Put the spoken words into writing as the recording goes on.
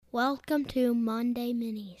Welcome to Monday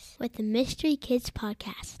Minis with the Mystery Kids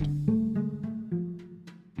Podcast.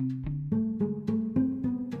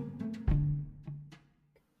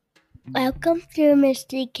 Welcome to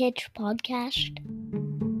Mystery Kids Podcast.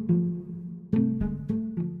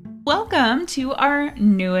 Welcome to our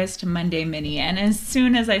newest Monday Mini. And as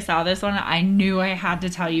soon as I saw this one, I knew I had to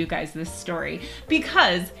tell you guys this story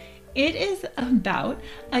because it is about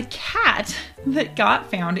a cat that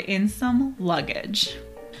got found in some luggage.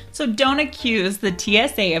 So don't accuse the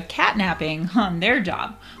TSA of catnapping on their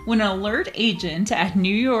job. When an alert agent at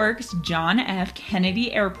New York's John F.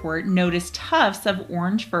 Kennedy Airport noticed tufts of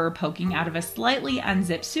orange fur poking out of a slightly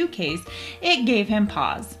unzipped suitcase, it gave him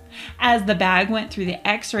pause. As the bag went through the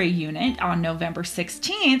X-ray unit on November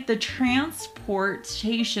 16th, the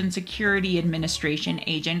Transportation Security Administration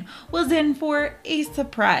agent was in for a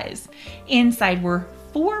surprise. Inside were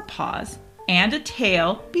 4 paws and a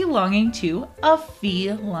tail belonging to a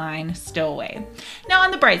feline stowaway. Now,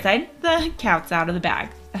 on the bright side, the cat's out of the bag.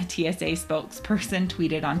 A TSA spokesperson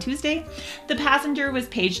tweeted on Tuesday, the passenger was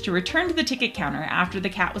paged to return to the ticket counter after the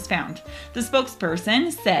cat was found. The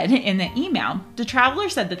spokesperson said in the email, the traveler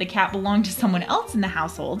said that the cat belonged to someone else in the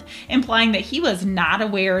household, implying that he was not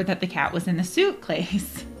aware that the cat was in the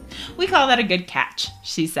suitcase. We call that a good catch,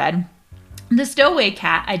 she said. The stowaway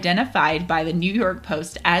cat, identified by the New York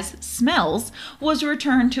Post as Smells, was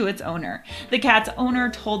returned to its owner. The cat's owner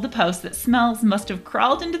told the Post that Smells must have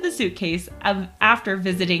crawled into the suitcase after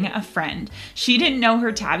visiting a friend. She didn't know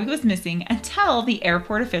her tabby was missing until the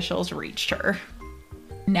airport officials reached her.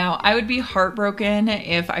 Now, I would be heartbroken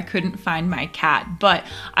if I couldn't find my cat, but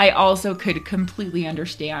I also could completely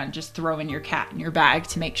understand just throwing your cat in your bag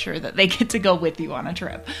to make sure that they get to go with you on a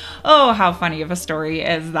trip. Oh, how funny of a story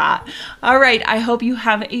is that? All right, I hope you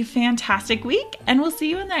have a fantastic week, and we'll see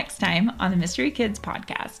you next time on the Mystery Kids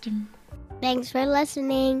Podcast. Thanks for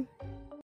listening.